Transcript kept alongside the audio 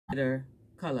Glitter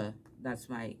color. That's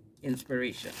my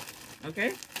inspiration.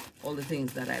 Okay, all the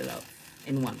things that I love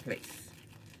in one place.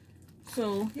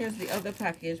 So here's the other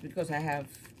package because I have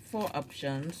 4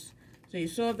 options. So you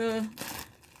saw the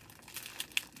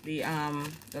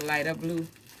lighter blue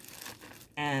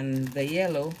and the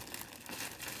yellow,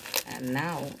 and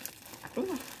now,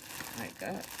 oh my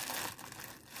God,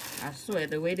 I swear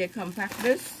the way they compact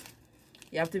this,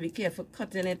 you have to be careful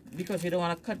cutting it because you don't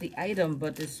want to cut the item,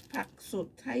 but it's packed so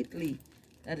tightly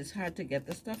that it's hard to get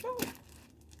the stuff out.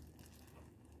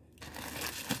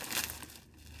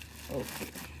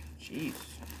 Okay, jeez.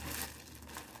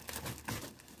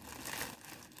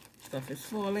 Stuff is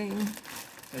falling.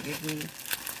 Forgive me.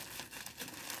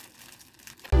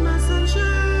 My sunshine,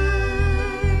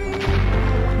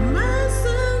 my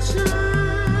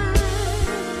sunshine,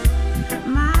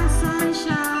 my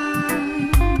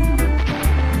sunshine,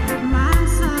 my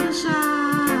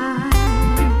sunshine,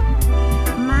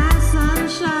 my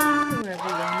sunshine. Hello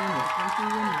everyone, and welcome to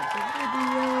another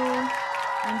video.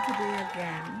 And today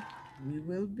again, we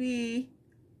will be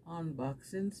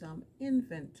unboxing some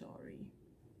inventory.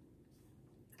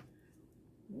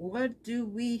 What do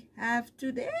we have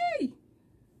today?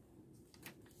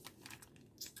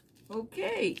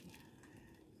 Okay.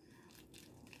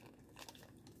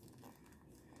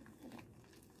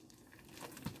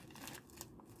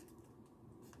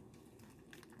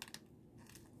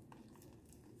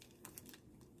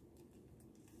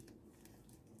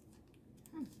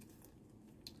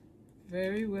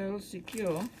 Very well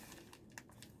secure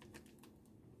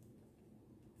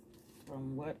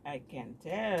from what I can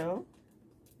tell.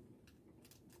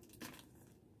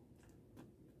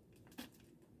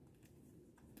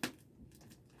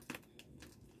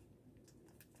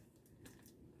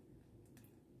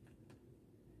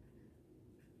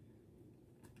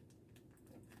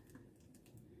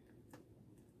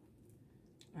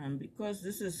 And because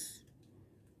this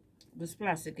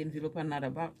plastic envelope and not a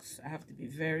box, I have to be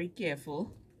very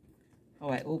careful how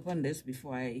I open this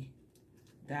before I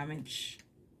damage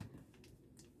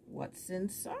what's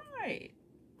inside.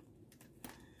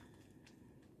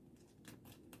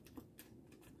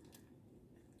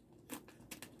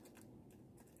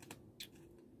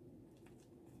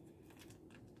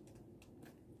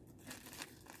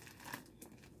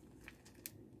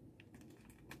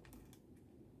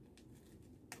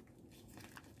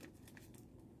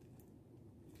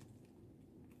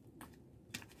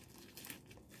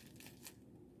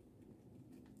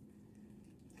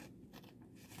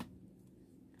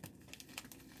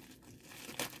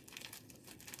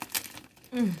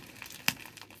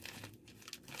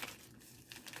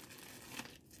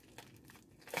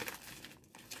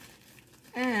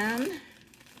 And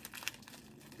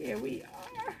here we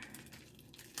are.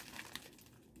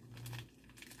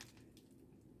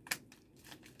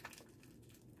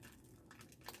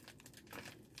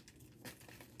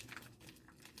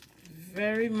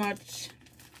 Very much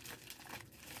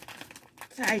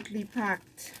tightly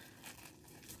packed.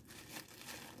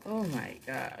 Oh my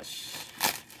gosh.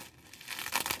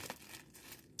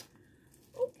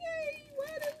 Okay,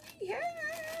 what do we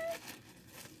have?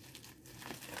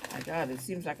 My God, it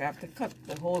seems like I have to cut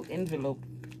the whole envelope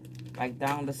like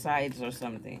down the sides or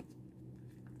something,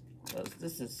 because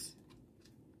this is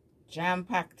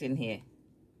jam-packed in here.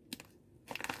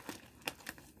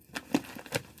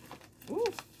 Ooh.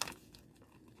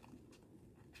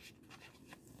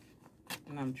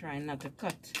 And I'm trying not to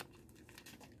cut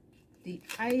the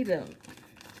item.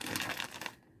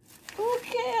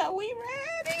 Okay, are we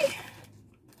ready?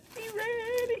 We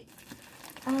ready?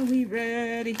 Are we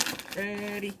ready?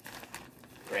 Ready?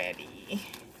 Ready.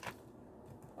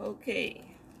 Okay.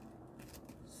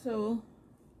 So,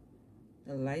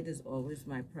 the light is always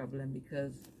my problem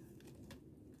because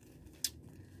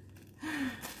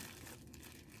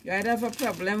you either have a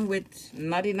problem with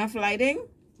not enough lighting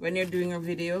when you're doing a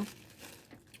video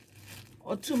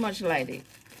or too much lighting.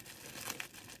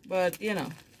 But, you know,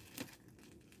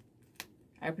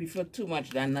 I prefer too much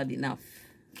than not enough.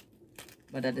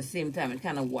 But at the same time, it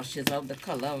kind of washes out the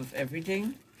color of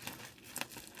everything.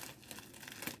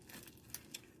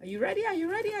 Are you ready? Are you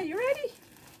ready? Are you ready?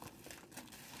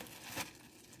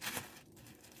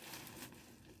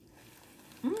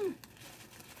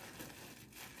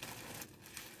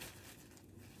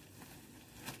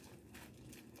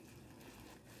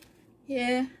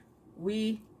 Here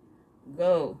we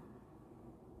go.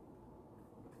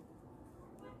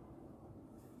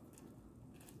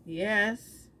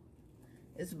 Yes,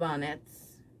 it's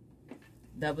bonnets,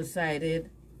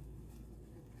 double-sided.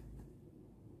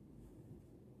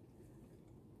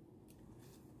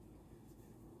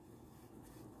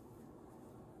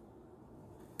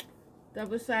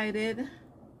 double-sided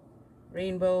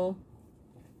rainbow.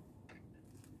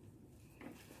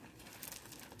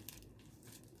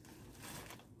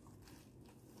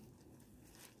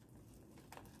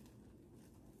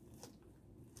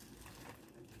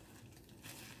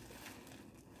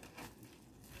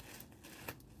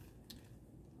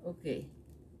 Okay,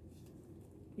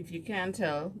 if you can't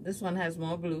tell, this one has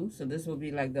more blue, so this will be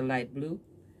like the light blue.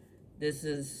 This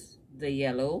is the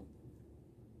yellow.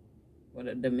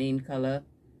 What the main color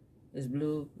is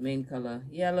blue, main color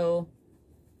yellow.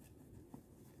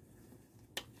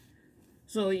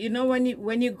 So you know, when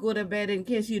you go to bed, in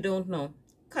case you don't know,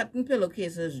 cotton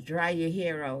pillowcases dry your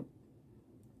hair out,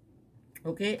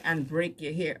 okay, and break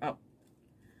your hair up.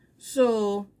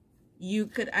 So you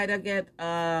could either get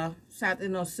a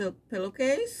satin or silk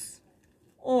pillowcase,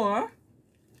 or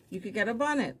you could get a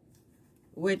bonnet,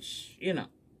 which, you know,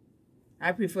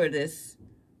 I prefer this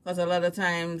because a lot of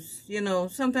times, you know,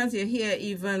 sometimes your hair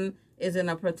even is in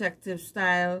a protective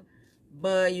style,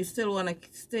 but you still want to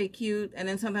stay cute. And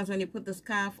then sometimes when you put the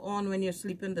scarf on, when you're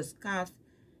sleeping, the scarf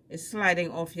is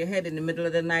sliding off your head in the middle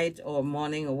of the night or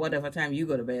morning or whatever time you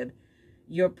go to bed.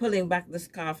 You're pulling back the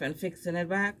scarf and fixing it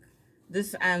back.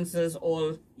 This answers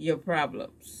all your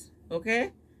problems,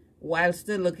 okay? While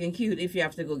still looking cute if you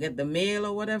have to go get the mail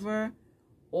or whatever,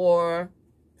 or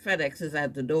FedEx is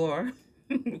at the door,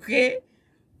 okay?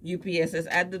 UPS is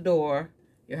at the door.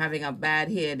 You're having a bad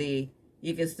hair day.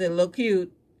 You can still look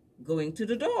cute going to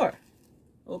the door,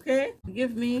 okay?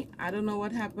 Forgive me, I don't know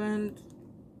what happened.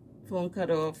 Phone cut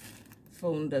off.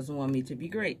 Phone doesn't want me to be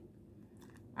great.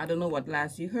 I don't know what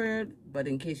last you heard, but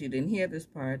in case you didn't hear this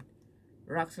part,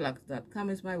 rockslocks.com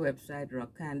is my website.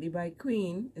 Rock Candy by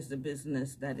Queen is the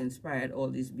business that inspired all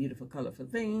these beautiful, colorful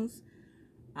things.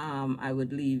 I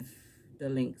would leave the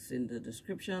links in the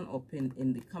description or pinned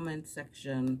in the comment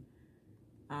section.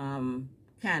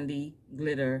 Candy,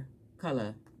 glitter,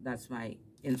 color, that's my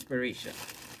inspiration,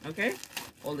 okay?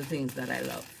 All the things that I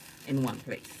love in one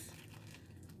place.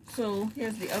 So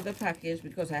here's the other package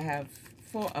because I have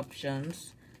 4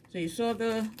 options. So you saw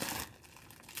the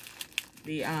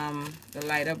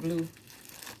lighter blue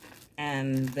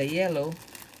and the yellow,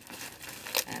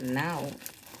 and now,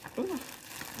 oh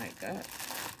my God,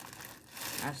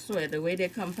 I swear the way they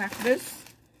compact this,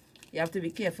 you have to be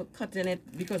careful cutting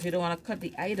it because you don't want to cut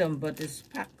the item, but it's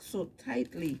packed so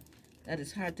tightly that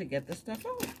it's hard to get the stuff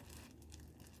out.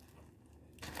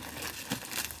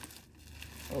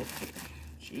 Okay,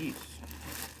 jeez,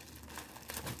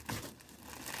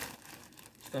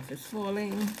 stuff is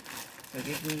falling,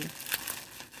 forgive me.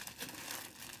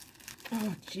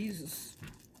 Oh, Jesus.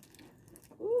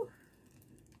 Ooh.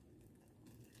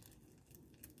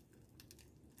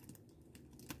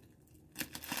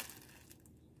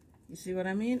 You see what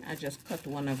I mean? I just cut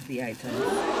one of the items.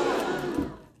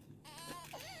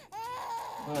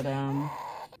 But,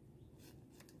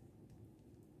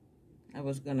 I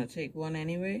was gonna take one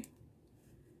anyway.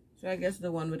 So I guess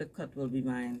the one with the cut will be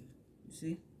mine. You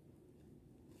see?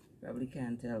 Probably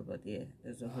can't tell, but yeah,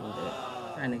 there's a hole there.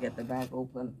 Trying to get the bag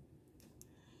open.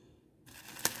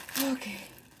 Okay,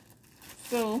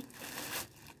 so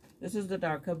this is the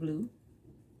darker blue.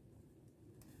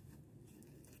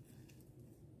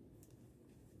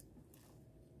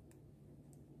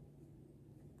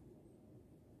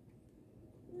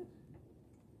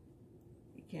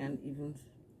 You can't even,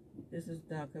 this is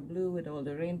darker blue with all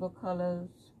the rainbow colors.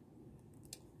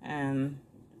 And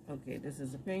okay, this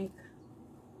is a pink.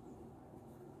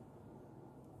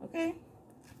 Okay.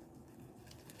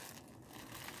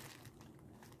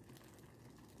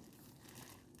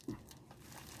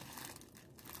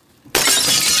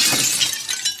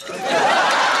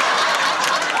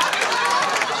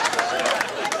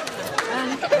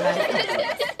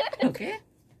 Okay.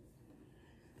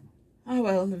 Oh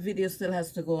well, the video still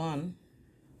has to go on.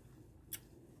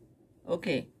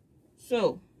 Okay,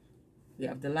 so we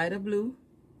have the lighter blue,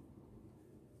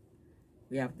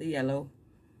 we have the yellow,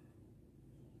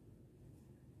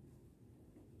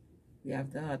 we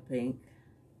have the hot pink,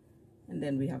 and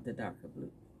then we have the darker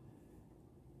blue.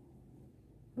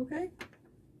 Okay.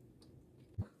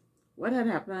 What had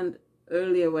happened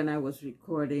earlier when I was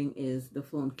recording is the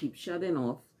phone keeps shutting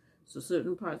off. So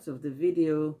certain parts of the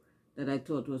video that I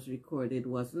thought was recorded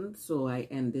wasn't. So I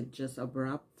ended just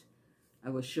abrupt. I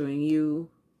was showing you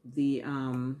the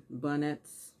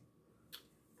bonnets.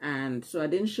 And so I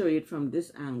didn't show it from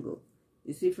this angle.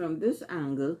 You see, from this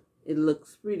angle, it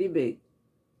looks pretty big.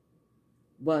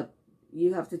 But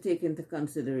you have to take into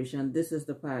consideration, this is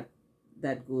the part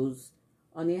that goes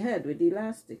on your head with the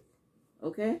elastic.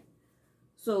 Okay?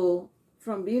 So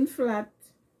from being flat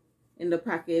in the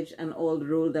package and all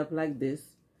rolled up like this,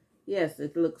 yes,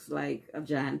 it looks like a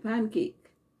giant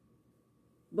pancake.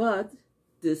 But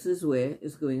this is where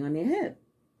it's going on your head.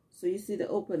 So you see the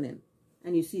opening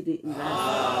and you see the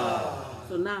elastic.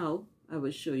 So now I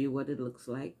will show you what it looks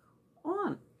like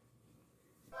on.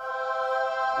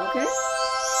 Okay?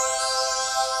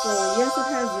 So yes, it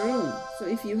has room. So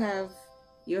if you have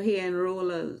your hair in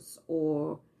rollers,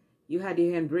 or you had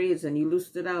your hair in braids and you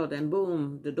loosed it out and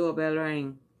boom, the doorbell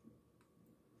rang,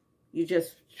 you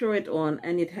just throw it on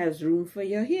and it has room for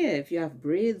your hair. If you have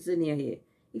braids in your hair,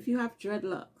 if you have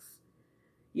dreadlocks,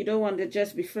 you don't want to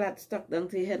just be flat stuck down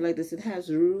to your head like this. It has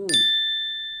room.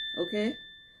 Okay?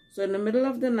 So in the middle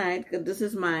of the night, because this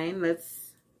is mine,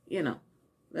 let's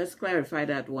clarify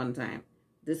that one time.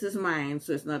 This is mine,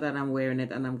 so it's not that I'm wearing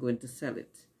it and I'm going to sell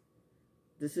it.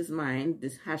 This is mine,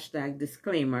 this hashtag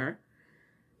disclaimer.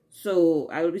 So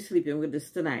I will be sleeping with this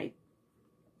tonight.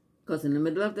 Because in the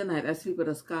middle of the night, I sleep with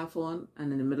a scarf on.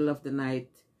 And in the middle of the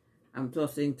night, I'm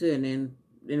tossing, turning.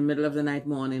 In the middle of the night,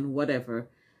 morning, whatever.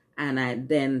 And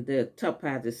then the top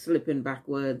part is slipping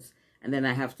backwards. And then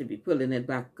I have to be pulling it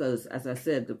back. Because as I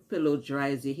said, the pillow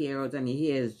dries your hair out. And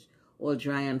your hair is all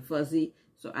dry and fuzzy.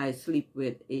 So I sleep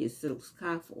with a silk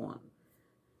scarf on.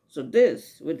 So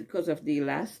this, because of the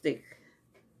elastic,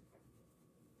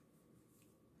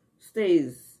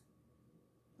 stays.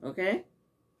 Okay?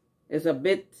 It's a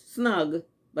bit snug,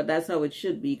 but that's how it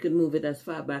should be. You could move it as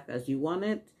far back as you want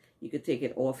it. You could take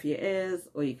it off your ears,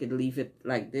 or you could leave it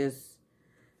like this.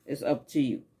 It's up to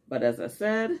you. But as I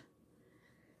said,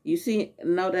 you see,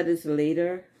 now that it's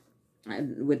later,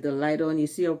 and with the light on, you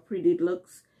see how pretty it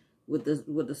looks? With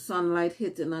the sunlight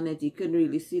hitting on it, you couldn't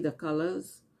really see the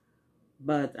colors.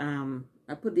 But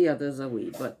I put the others away.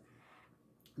 But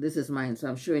this is mine, so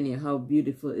I'm showing you how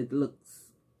beautiful it looks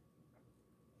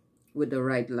with the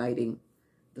right lighting.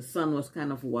 The sun was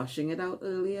kind of washing it out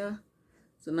earlier.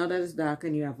 So now that it's dark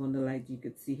and you have on the light, you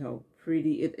could see how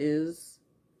pretty it is.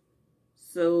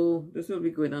 So this will be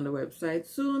going on the website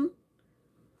soon.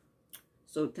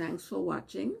 So thanks for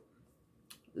watching.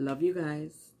 Love you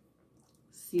guys.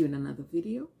 See you in another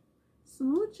video.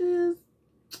 Smooches.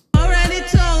 Already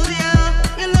told you,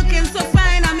 you're looking so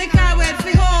fine. I can't wait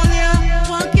to hold you.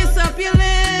 One kiss up your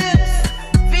lips,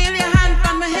 feel your hand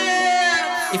from my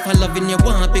hips. If I loving you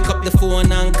want, pick up the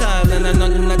phone and call. And I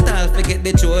nothing at all, forget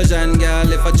the Trojan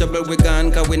girl. If I trouble we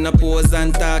gone, cause we no pose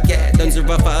and talk. Yeah, Duns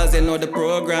River Falls, you know the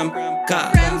program.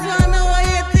 Car. Friends wanna know what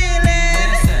you're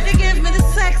feeling. You give me the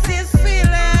sexiest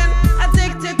feeling.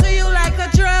 Addicted to you like a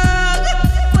drug.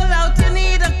 Pull out you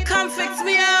need a come fix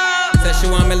me up. Says she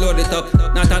want me load it up.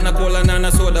 Not on a cola and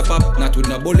a soda pop. Not with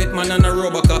no bullet man and a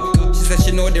Robocop. She says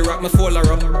she know the rock me fold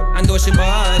her up. And though she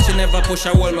bad, she never push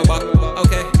her hold me back.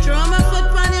 Okay. Throw my foot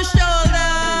on your shoulder.